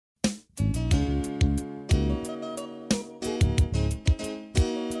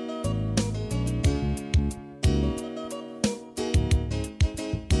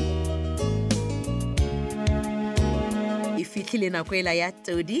E fitlhile nako ela ya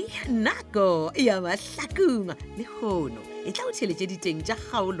todi, nako ya mahlakong le kgono e tla o theletše diteng tša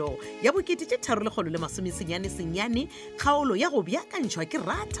kgaolo ya bokete tše 380 kgaolo ya go beakantšhwa ke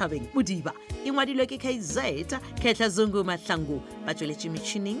Rathabeng Modiba e ngwadilwe ke KZ Khetla Zungu Mahlangu ba tšweletše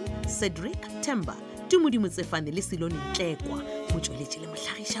metšhineng Cedric Temba Tumodimo Tsefane le Silone Ntlekwa motšweletše le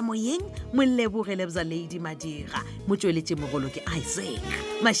mohlagiša moyeng Molebogele bza Lady Madira motšweletše mogolo ke Isaac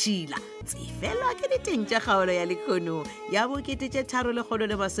Mashila tsefelwa ke diteng tša kgaolo ya lekgono ya bokete tše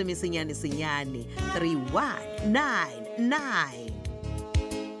 380 3199.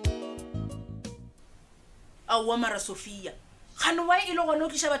 Aowa mara Sofia gane wa e le gone o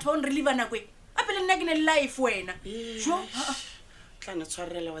tliša batho ba o nreliva nakwe a pele nna ke ne life wena jo tla ne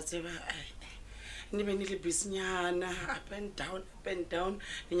tshwarela wa tseba ne be ne le busynyana up and down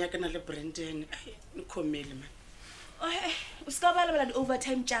le nyakana le Brandon ne khomele man o ska ba lebala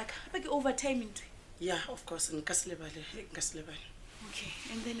di-overtime tšaka ba ke overtime ntwe yeah of course nka se lebale okay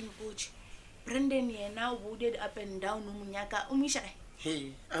and then mpotse Brandon yena o booded up and down o monyaka o moiša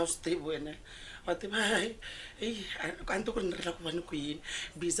hey I was stable wena wa tseba hey ka nto go nrela go bane go yini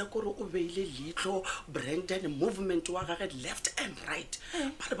biza gore o beile litlo Brandon movement wa gagwe left and right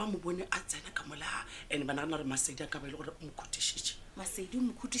ba ba mo bone a tsena ka mola and bana na re Masedi ka ba ile gore mo khutishitše Masedi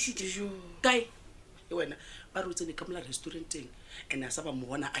mo khutishitše jo kae wena ba rutsene ka mola restauranteng and a sa ba mo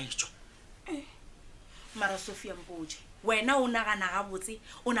bona a itšwa mara Sofia mpotse wena o nagana gabotse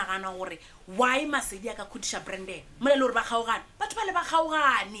o nagana gore why Masedi a ka khutiša Brandon mole le gore ba kgaogane batho ba le ba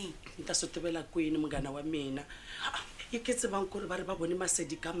kgaogane nta se tebela kwene mogana wa mina e ke tsebang gore ba re ba bone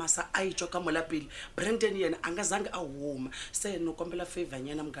Masedi ka masa a itšwa ka mola pele Brandon yena a nga zange a huma se no kombela favor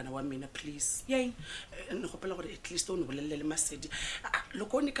nyana mogana wa mina please yeng ne gopela gore at least o ne bolelele le Masedi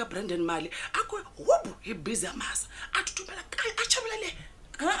loko o ka Brandon mali a ko wobu he busy amasa a tutumela kae a chabelele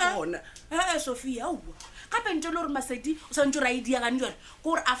bona Sofia aowa gape ntse le gore Masedi o santse ra idea gane jone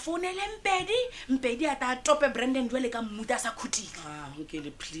gore a founele mpedi a ta tope Brandon jwale ka mmuta a sa khutile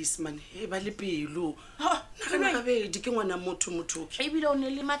nkele please man e ba le pelo nagana gabedi ke ngwana motho ebile o ne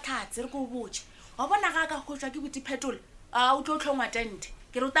le matlhatse re ko o botse wa bona ga ka khotswa ke botiphetole o tlo tlhongwa tente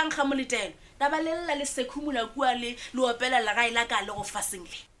ke re o tankga moletelo taba lelela le sekhumula kua le opela la gae la ka le go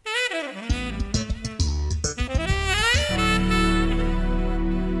fasengle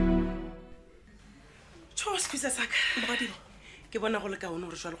Squeeze saka ke bona go le ka ona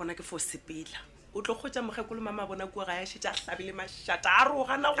gore jwa le gona ke fo sepela o tlo khotsa mogekolo mama bona kua ga ya shitša hlabile mashata a ro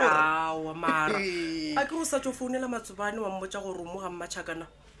gana gore awa mara a ke go sa tšo founela Matsobane wa mmotša gore o mo ga mmatšhakana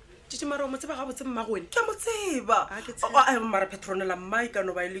tšitši mara o mo tseba gabotse mmagone ke mo tseba mara Petronela mma e ka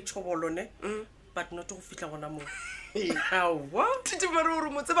no ba e le tšhobolone but not go fihla gona moo awa tšitši mara ore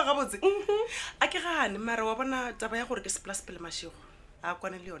mo tseba gabotse a ke gane mara wa bona taba ya gore ke seplas pele mašego a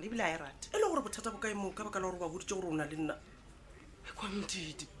kwane le yone ebile a e rata e le gore bothata bo kae moo ka baka la gore ba boditše gore o na le nna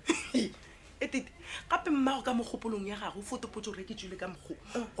kwamtidi e tite gape mmago ka mogopolong ya gago o fotopotse gore ke tswile ka mogo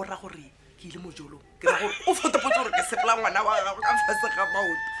go ra gore ke ile mojolong ke ra gore o fotopotse gore ke sepela ngwana wa gago ka fase ga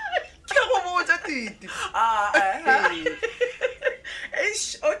maoto ke go botsa tite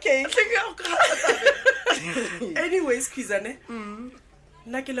okay anyways Khizane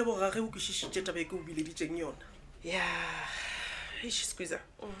nna ke leboga ge o kwešišitše taba e ke o bileditšeng yona ya Squeeze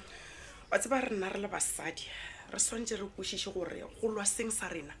wa tseba re nna re le basadi re swantse re kwešiše gore go lwa seng sa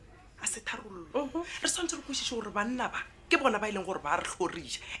rena a se tharollo re swantse re kwešiše gore banna ba ke bona ba ileng gore ba re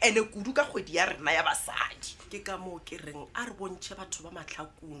tlhoriša ene kudu ka kgwedi ya rena ya basadi ke ka moo ke reng a re bontšhe batho ba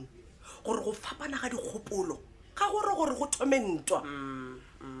mahlakong gore go fapana ga dikgopolo ga gore go thome ntwa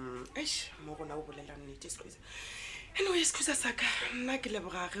mo gona o bolela nnete Squeeze anyway Squeeze saka nna ke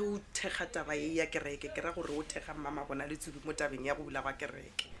leboga ge o thekga taba e ya kereke ke ra gore o thekga mama bona le tsubi mo tabeng ya go bula ba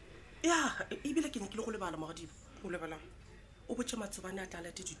kereke ya ebile ke ne ke le go lebala Mogadibo o lebala o botše Matsobane a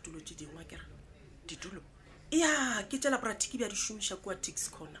tlalate ditulo tše dingwe kere ditulo ya ke tšela pratiki ba di šomiša kua Tix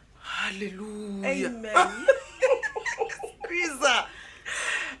Corner hallelujah amen Squeeze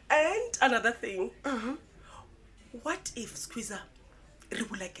and another thing what if Squeeze re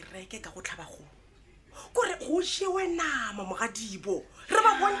bula kereke ka go tlhaba go kore go shewe nama Mogadibo re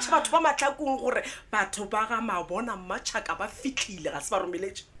ba bontšhe batho ba matlakong gore batho ba ga mabona mmatšhaka ba fitlhile ga se ba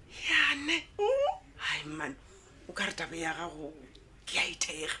romeletše yane ai man o ka re tabe ya gago ke a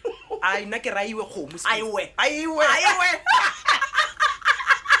ithega ai nna ke raiwe kgomo aiwe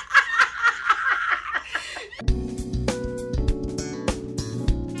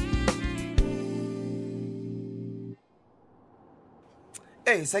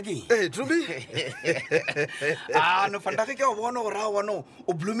Saki. Truby. No fantake ke o bona gore a bona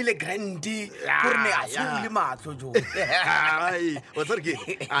o bloomile grandi gore ne a tshole matlo jo. Ai, what's okay?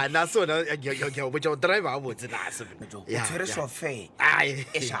 Na sona ke o botsa driver a botse na se. Jo, tsere chauffeur. Ai,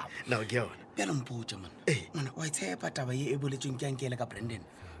 E sharp. no ke yona. Bja lo mpotsa man. Mana wa itshepa taba ye e boletsweng ke ankele ka Brandon.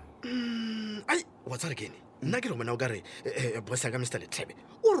 Ai, what's again? Nna ke re mona o ka re boss ka Mr. Lethebe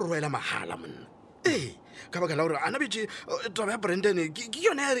o re roela mahala monna. Ka baka la gore ana betse taba ya Brandon ke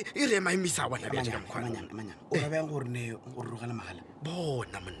yona e re maimisa bona bja ka Manyana. O ra beng gore ne go rogela magala.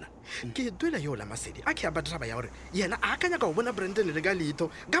 bona monna ke duela yo la masedi a ke a bataba ya gore yena a kanya ka go bona Brandon le ka leito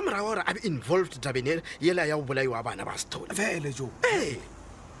ka morago gore a be involved tabene yela ya go bolaiwa bana ba stola Vele jo.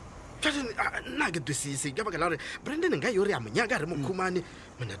 nna ke twisise ka baka la gore Brandon nka yo re a monyaka re mokhumane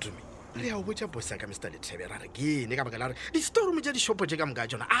monna Tumi re a o botsa bossa ka Mr. Lethebe ra re ke ne ka baka la gore di-storum tša dishopo tše ka moka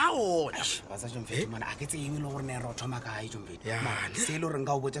tsona a ona Ba sa jomfete mana a ke tsebe le gore ne ro thoma kae jomfete. Ya, ne. Se le gore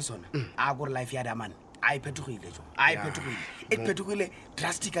nka o botsa sona. A gore life ya damane. A iphethogile jo. A iphethogile. E phethogile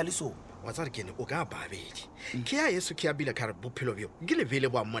drastically so. wa tsa re kene o ka babedi ke ya yeso ke ya bile ka re bophelo bjo ke lebele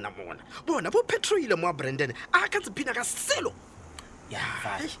bo a mona bona bo petroile mo a Brandon a ka tsepina ka selo Ya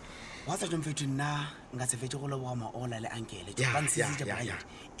fa. Wa sa jomfete nna nga se fetse go leboga maola le ankele jo. Ya, Ba nsisitse ya, brain. ya.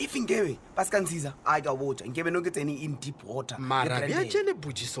 If ngebe ba ska ntsisa a ka botsa nkebe no ke tsene in deep water. mara bja tšene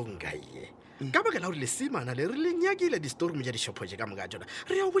botsisong kae ka baka la gore lesimana le re le nyakile di-storum tša dishopo tše ka moka tsona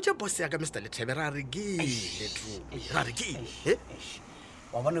re ya o botsa boss ya ka Mr. Lethebe ra re kele ra re kele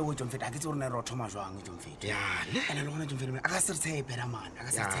Wa bona o jomfete a ke tse gore ne ro thoma jwang jomfete. yane Ene le gona jomfete a ka se re tshepe na man. A ka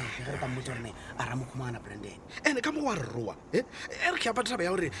se re tshepe ge re ka mmotsa gore ne a ra mokhumana Brandon. ande ka mo wa re roa e re ke apa taba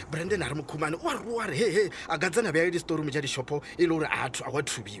ya gore Brandon a re mokhumane wa re roa re he a ka tsena bja di-storum tša dishopo e le gore a wa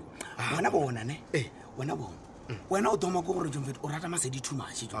thubiwa Wena bona ne? Wena bona. Wena o doma go gore jomfete o rata masedi too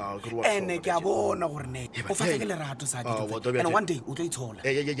much jo. Ene ke a bona gore ne o fa ke le rato sa ke. And one day o tlo itshola.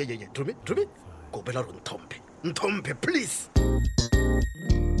 Truby kopela gore nthompe please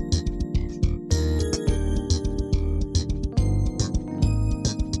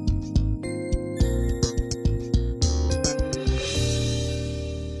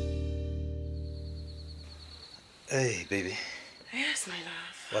Hey baby, Yes, my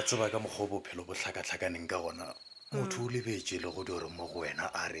love. wa tseba ka mokgwa o bophelo bo tlhakatlhakaneng ka gona motho o lebetse le go di gore mo go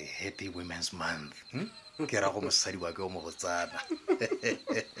wena a re happy women's month ke ra go mosadi wa ke o mo botsana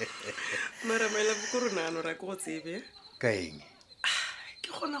Mara my love ko rona ano ra go tsebe. ka eng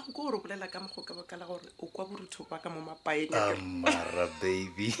Ke gona go go re bolela ka mogo ka baka la gore o kwa borutho ba ka mo mapaeng. mara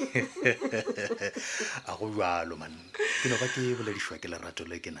baby a go jalo man ke no ba ke boledišwa ke lerato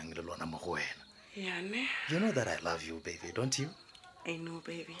le ke nang le lona mo go wena Yane. you know that I love you baby don't you I know,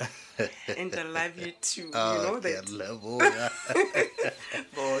 baby. And I love you too. You know that. leboga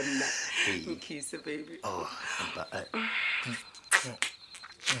Bona. Hey. Kiss it, baby. oh but,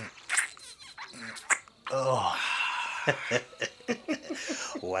 oh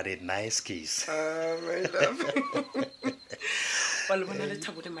what a nice kiss My love. Wa le bona le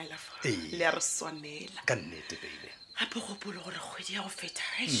thabo le my love. Ee. Le a re swanela. ka nnete baby Gape gopolo gore kgwedi ya go feta.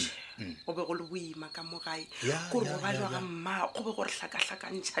 O be go le boima ka mo gae. Ya, Gore ya, go ba ya, jwa ya. ga mma go be gore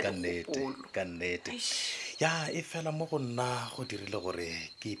hlaka-hlakantšha ka nnete dikgopolo. ka nnete ya e fela mo go nna go dirile gore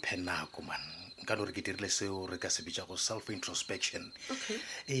ke iphe nako man ka le gore ke dirile seo re ka se bitša go self introspection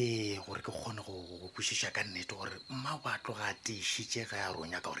gore ke kgone go kwešiša ka nnete gore mma ba tloga a tiišitše ge a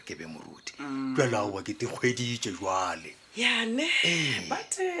ronya ka gore ke be moruti jalo aowa ke tekgweditše jwale Yane.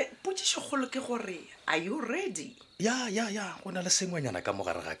 But potsišo kgolo ke gore are you ready? ya go na le sengwenyana ka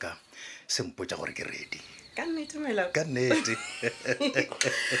mogare ga ka sempotša gore ke ready Ka nnete, my love. ka nnete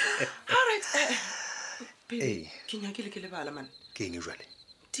All right. Ee. Ke nyakile ke lebala man. ke eng jwale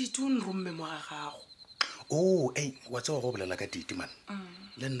Tito nromme mo ga gago. wa tsewa go bolela ka titi man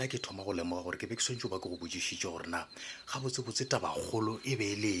le nna ke thoma go lemoga gore ke be ke swantse ba ke go botsišitše gore na ga botsebotse tabagolo e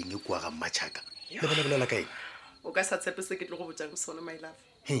be e le eng kua ga mmatšhaka le bolela ka eng O ka sa tshepe se ke tlo go botsang sone, my love.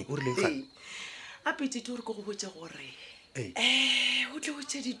 o rileng ga Ape Tito re ko go botse gore o tle o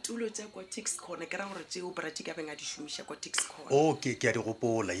tse ditulo tsa kwa Tixcon ke ra gore tseo brati ka beng a di šomiša kwa Tixcon. ke a di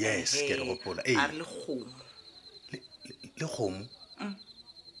gopola yes ke a di gopola A re le kgomo. le kgomo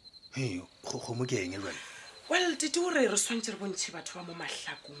kgomo ke eng jwale Well, Tito re swantse re bontšhe batho ba mo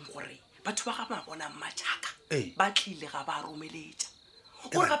mahlakong gore batho ba ga ba bona mmatšhaka ba tlile ga ba romeletša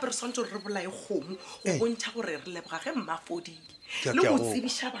gore gape re swantse re bolae kgomo go bontšha gore re leboga ge mmafodile le go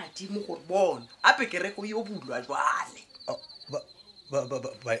tsebiša badimo gore bona ape kereko yo bulwa jwale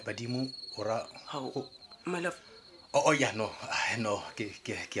badimo ora my love. yeah no ke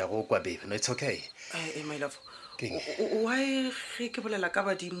a go kwa baby no it's okay My love, King. why ge ke bolela ka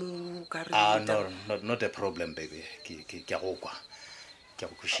badimo ka re no not a problem baby ke a go kwa ke a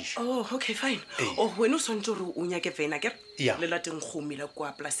go kwešiša. Oh, okay, fine. Oh, wena o swantse gore o nyake vena kere Yeah. le lateng kgomile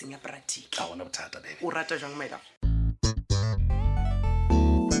kwa polaseng ya Pratic. ga gona bothata baby. O rata jang my love?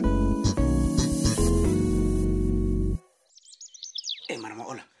 Mara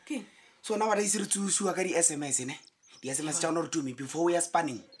Ola. Ke So now what is it to show ka di-SMS ne? Di-SMS tša ona re tumi before we are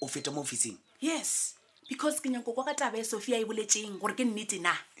spanning o fete mo officing. yes because ke nyako kwa ka taba e Sophia e boletseng gore ke nnete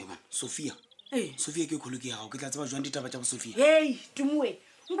na Man, Sophia. Eh. Sophia ke kholo ke gago ke tla tseba jwang ditaba tša bo Sophia. hey tumuwe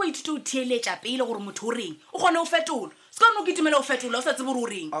nko ithute o theeletša pele gore motho o reng o kgone o fetola se ka no ke itumela o fetola o sa tsebe gore o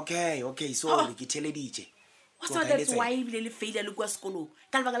reng Okay, sorry ke theleditše. so that's why ebile le faila le kwa sekolong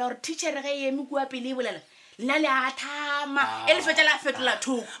ka lebaka la gore teachere ge e eme kua pele e bolela lena le a thama e le fetša la fetola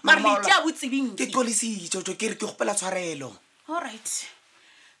thoko mare le ite a Ke botsebinke tlolisitše ke re ke gopela tshwarelo. allright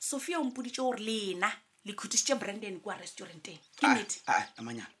Sophia o mpoditše gore lena le khutišitše Brandon kwa restauranteng ke nnete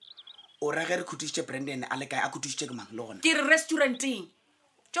Amanyana. O ra ge re khutišitše Brandon a le kae a khutišitše ke mang le gona? ke re restauranteng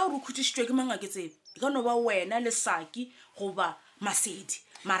tša gore o khutišitšwe ke mang a ke tsebe e ka no ba wena le Saki goba Masedi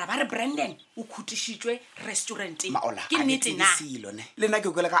mara ba re Brandon o khutišitšwe restauranteng Maola ke nnete na silo ne. Le nna ke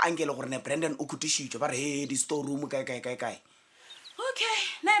kwele ka ankele gore ne Brandon o khutišitšwe ba re he di store room kae. okay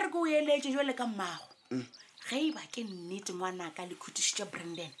na re ko o eletše jwale ka mmago ge e ba ke nnete ngwanaka le khutišitše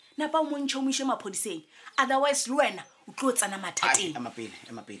Brandon napa o montšha o moiše maphodiseng otherwise le wena o tlo tsana mathateng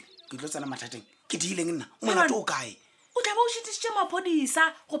Emapele. Ke tlo tsena mathateng. Ke diileng nna. Molato o kae? o tla ba o šitišitše maphodisa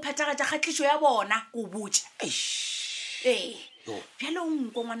go phethagatša kgatlhišo ya bona ko botse ee bjale o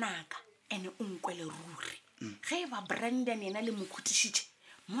nko ngwanaka ene o nkwele ruri ge e ba Brandon yena le mo khutišitše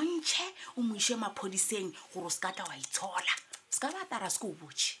montšhe o moiše maphodiseng gore o se ka tla wa itshola se ka batara se ko o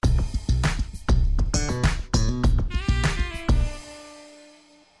botse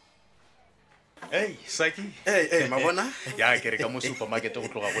Hey, Saki. Hey, mabona? Ya ke re ka mo supermarket go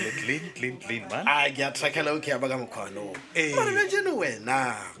tloga go le clean man. a ke a trakela o ke ya ba ka mokgwano mare bjene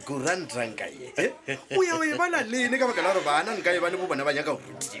wena kurantranka ye o ya o e bala lene ka baka la gore bana nka e ba le bo bona ba nyaka go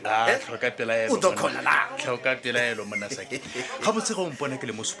rutiwa Tlhoka pelaelo. o tlo kgona la Tlhoka pelaelo monna Saki. Ga botse go mpona ke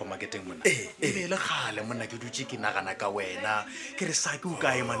le mo supermarketeng monna. E be le gale monna ke dutse ke nagana ka wena. Ke re Saki o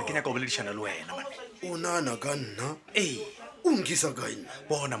kae man ke nyaka go boledišana le wena man. o nana ka nna o nkisa kae nna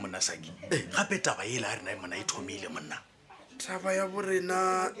Bona monna Saki. Gape taba e le a rena monna e thomile monna. taba ya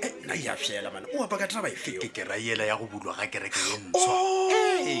borena nna ya fela mana o apa ka taba e feo Ke ra yela ya go bulwa ga kereke e ntshwa.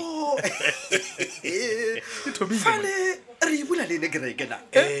 fale re e bula lene kereke na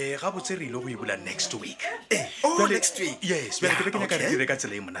Ga botse re ile go e bula next week. next week Yes, bjale ke be ke nyaka okay. re dire ka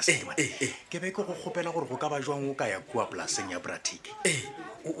tsela e monna Saki man. Eh. Ke be ke go gopela gore go ka ba jwang o ka ya kua polaseng ya Pratic.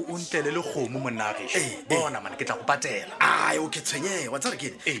 O ntlele le kgomo monna ge. Bona man ke tla go patela. ai o ke tshwenye wa tsare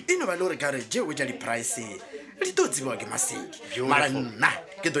kene e no ba le gore ka re je o ja di-price le tlo tsibiwa ke Masedi mara nna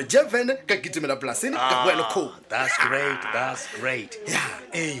ke tlo je vene ka kitimela polaseng ka bua le kgomo That's great. Yeah.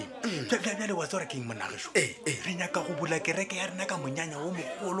 Bjale wa tsore keng monna gešo. Re nyaka go bula kereke ya rena ka monyanya o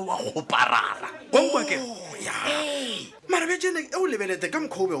mogolo wa go parara. Wa nkwa ke. mara bjene o lebelete ka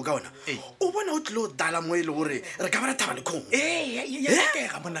mokgwa o be o ka ona o bona o tlile o dala mo e le gore re ka bana thaba le kgomo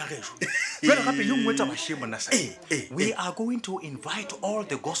Ga monna gešo. Jwale gape yo nngwe tsa bashe monna Saki. We are going to invite all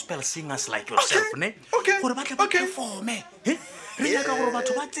the gospel singers like yourself ne. Gore ba tle ba performe. Re nyaka gore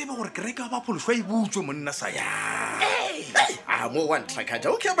batho ba tsebe gore kereke ba phološwa e butswe monna Saki. mo one trakaja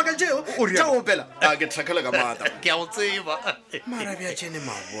o ke ba ka jeo O rialo? ja o pela a ke trakela ka mata Ke a o tseba. mara bja tšene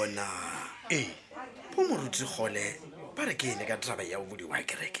mabona bo moruti gole ba re ke ene ka taba ya bobodi wa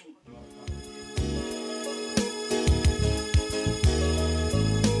kereke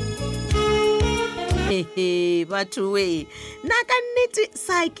hehe batho we nna ka nnete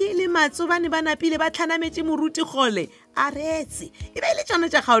Saki le Matsobane ba napile ba tlhanametse moruti gole a retse e be le tsona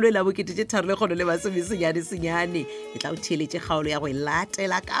tša kgaolo e la bokete tše tharo le kgono le masomesenyane e tla o theeletše kgaolo ya go e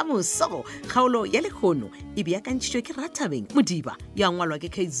latela ka moso kgaolo ya lekgono e beakantšhitšwe ke Rathabeng Modiba ya ngwalwa ke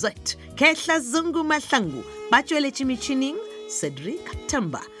KZ Kehla Zungu Mahlangu ba tšweletše metšhining Cedric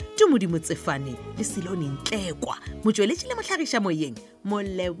Tamba Tumodimo Tsefane le Silone Ntlekwa motšweletši le mohlagiša moyeng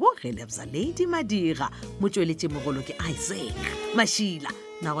Moleboge Lebza Lady Madira motšweletši mogolo ke Isaac Mashila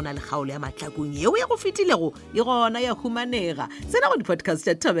na gona le kgaolo ya matlakong yeo ya go fetilego e gona ya humanega tsena go di-podcast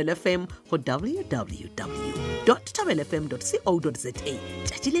tša Thobel FM go www.thobelfm.co.za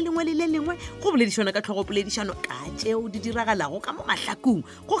tšatši le lengwe le le lengwe go boledišana ka tlhogopoledišano ka tšeo di diragalago ka mo mahlakong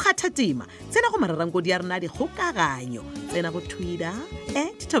go kgatha tema tsena go mararankodi ya rena dikgokaganyo tsena go Twitter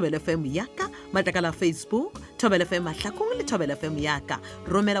 @thobelfm yaka matlakala Facebook Thobel FM mahlakong le Thobel FM yaka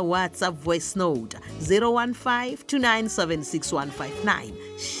romela WhatsApp voice note 015 2976 159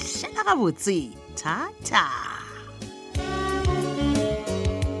 shela gabotse thata